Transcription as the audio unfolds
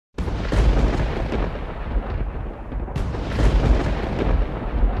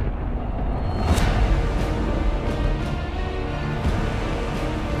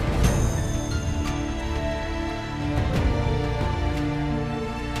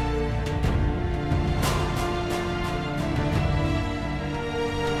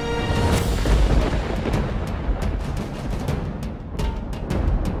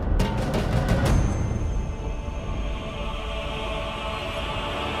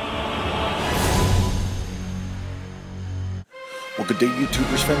Well, good day,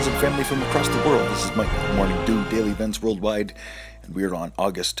 YouTubers, friends, and family from across the world. This is Mike, Morning Dew, Daily Events Worldwide, and we're on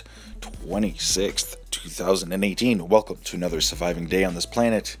August 26th, 2018. Welcome to another surviving day on this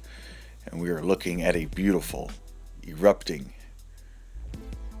planet, and we are looking at a beautiful, erupting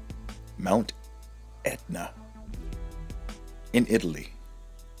Mount Etna in Italy.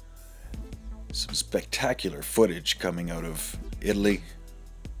 Some spectacular footage coming out of Italy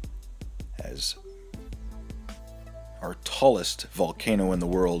as our tallest volcano in the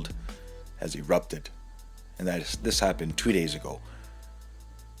world has erupted, and this happened 2 days ago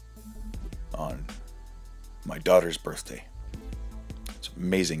on my daughter's birthday. It's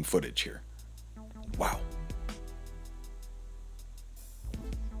amazing footage here. Wow.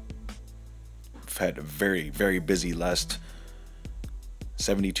 We've had a very, very busy last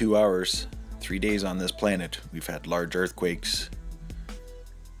 72 hours, 3 days on this planet. We've had large earthquakes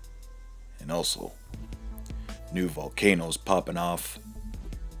and also new volcanoes popping off,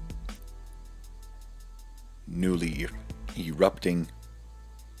 newly erupting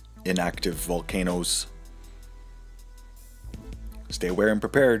inactive volcanoes. Stay aware and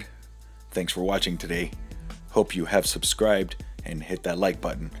prepared. Thanks for watching today. Hope you have subscribed and hit that like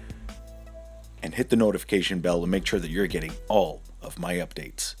button and hit the notification bell to make sure that you're getting all of my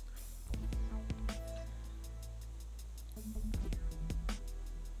updates.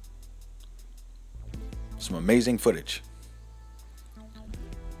 Some amazing footage.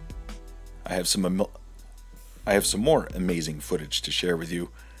 I have some more amazing footage to share with you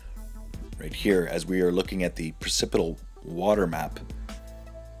right here as we are looking at the precipitable water map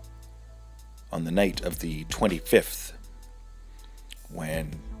on the night of the 25th,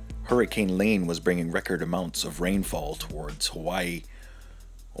 when Hurricane Lane was bringing record amounts of rainfall towards Hawaii.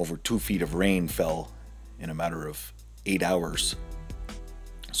 Over 2 feet of rain fell in a matter of 8 hours.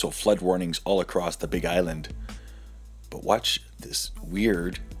 So flood warnings all across the Big Island. But watch this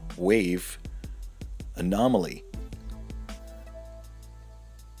weird wave anomaly.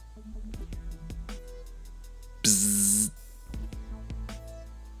 Bzzz.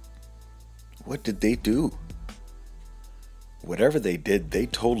 What did they do? Whatever they did, they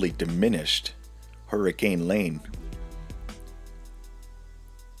totally diminished Hurricane Lane.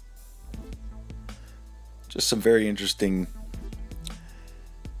 Just some very interesting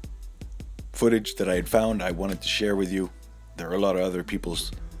footage that I had found. I wanted to share with you. There are a lot of other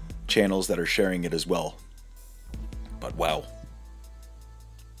people's channels that are sharing it as well. But wow.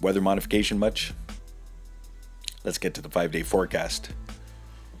 Weather modification much? Let's get to the 5-day forecast.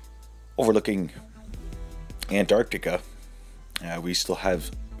 Overlooking Antarctica, we still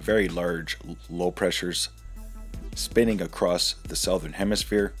have very large low pressures spinning across the southern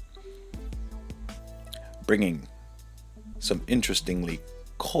hemisphere, bringing some interestingly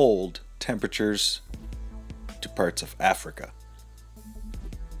cold temperatures to parts of Africa.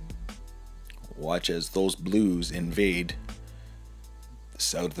 Watch as those blues invade the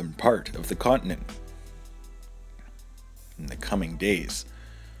southern part of the continent in the coming days.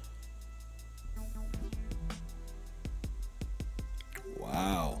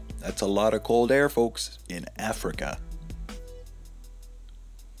 Wow, that's a lot of cold air, folks, in Africa.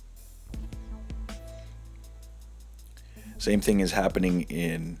 Same thing is happening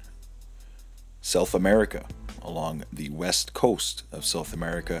in South America, along the west coast of South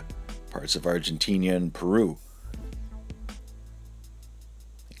America, parts of Argentina and Peru.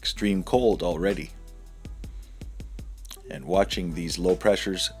 Extreme cold already. And watching these low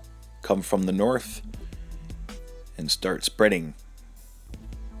pressures come from the north and start spreading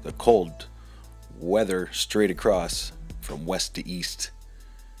the cold weather straight across from west to east.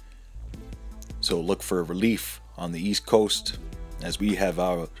 So look for relief on the east coast, as we have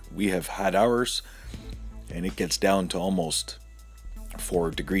had ours, and it gets down to almost 4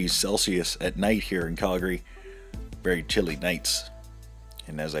 degrees Celsius at night here in Calgary. Very chilly nights.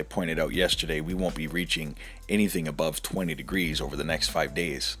 And as I pointed out yesterday, we won't be reaching anything above 20 degrees over the next 5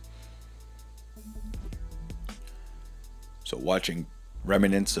 days. So watching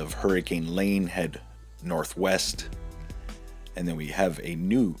remnants of Hurricane Lane head northwest, and then we have a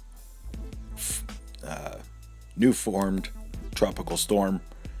new formed tropical storm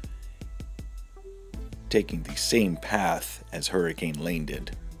taking the same path as Hurricane Lane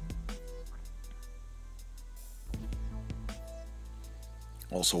did.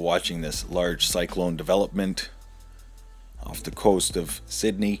 Also watching this large cyclone development off the coast of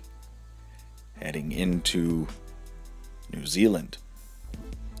Sydney, heading into New Zealand.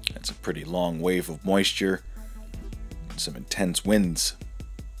 That's a pretty long wave of moisture, some intense winds,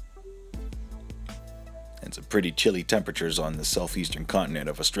 and some pretty chilly temperatures on the southeastern continent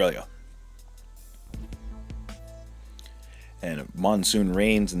of Australia. and monsoon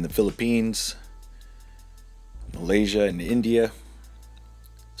rains in the Philippines, Malaysia, and India.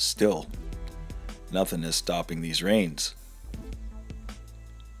 Still, nothing is stopping these rains.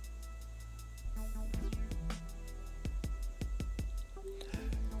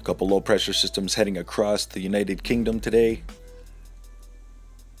 A couple low pressure systems heading across the United Kingdom today,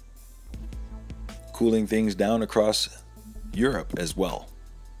 cooling things down across Europe as well.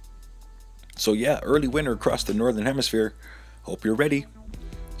 So yeah, early winter across the northern hemisphere. Hope you're ready.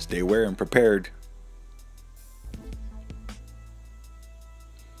 Stay aware and prepared.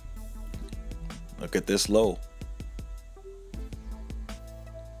 Look at this low.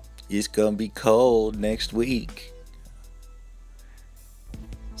 It's gonna be cold next week.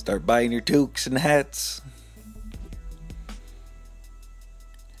 Start buying your toques and hats.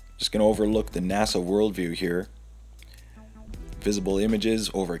 Just gonna overlook the NASA worldview here. Visible images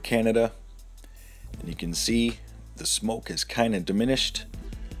over Canada. And you can see the smoke has kind of diminished.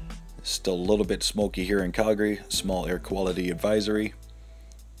 Still a little bit smoky here in Calgary. Small air quality advisory.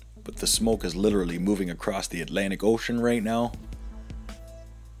 But the smoke is literally moving across the Atlantic Ocean right now.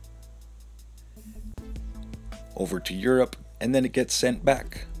 Over to Europe, and then it gets sent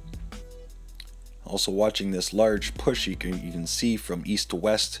back. Also watching this large push you can see from east to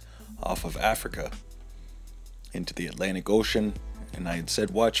west off of Africa into the Atlantic Ocean. And I had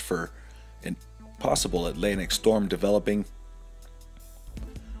said watch for a possible Atlantic storm developing.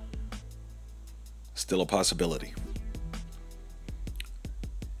 Still a possibility.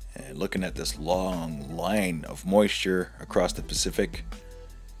 And looking at this long line of moisture across the Pacific,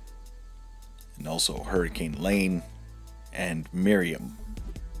 and also Hurricane Lane and Miriam.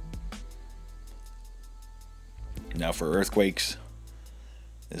 Now for earthquakes,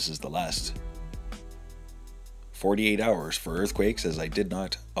 this is the last 48 hours for earthquakes, as I did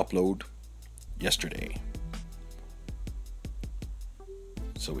not upload yesterday.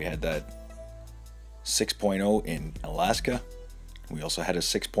 So we had that 6.0 in Alaska. We also had a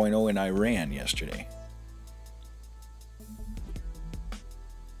 6.0 in Iran yesterday.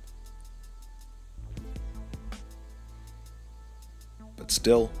 But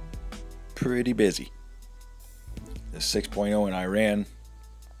still pretty busy. The 6.0 in Iran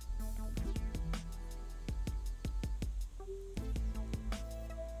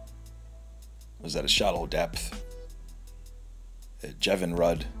was at a shallow depth at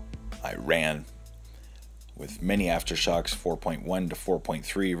Jevanrud, Iran, with many aftershocks, 4.1 to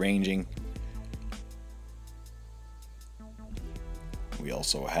 4.3 ranging. We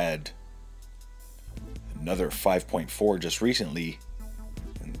also had another 5.4 just recently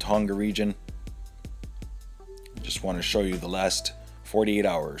in Tonga region. Just want to show you the last 48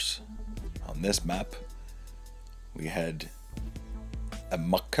 hours on this map. We had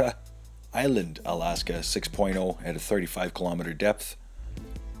Amaka Island, Alaska, 6.0 at a 35-kilometer depth.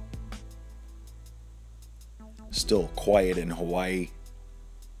 Still quiet in Hawaii.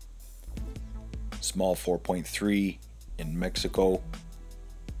 Small 4.3 in Mexico.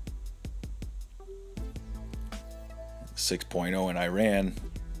 6.0 in Iran.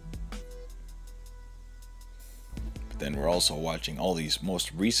 But then we're also watching all these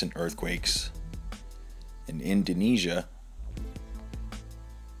most recent earthquakes in Indonesia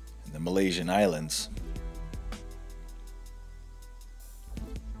and the Malaysian islands.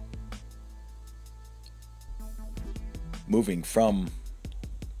 Moving from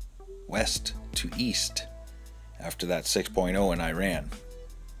west to east after that 6.0 in Iran.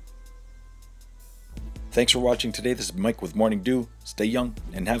 Thanks for watching today. This is Mike with Morning Dew. Stay young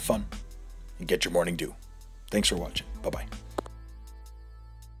and have fun and get your morning dew. Thanks for watching. Bye-bye.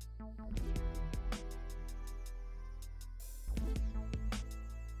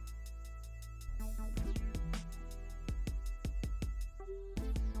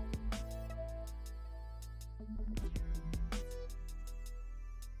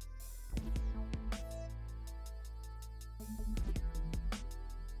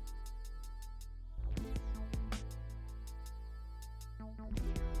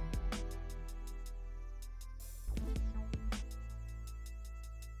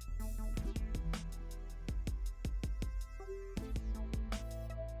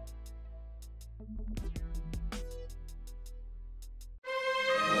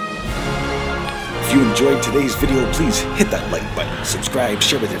 If you enjoyed today's video, please hit that like button, subscribe,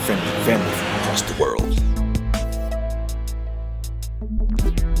 share with your friends and family from across the world.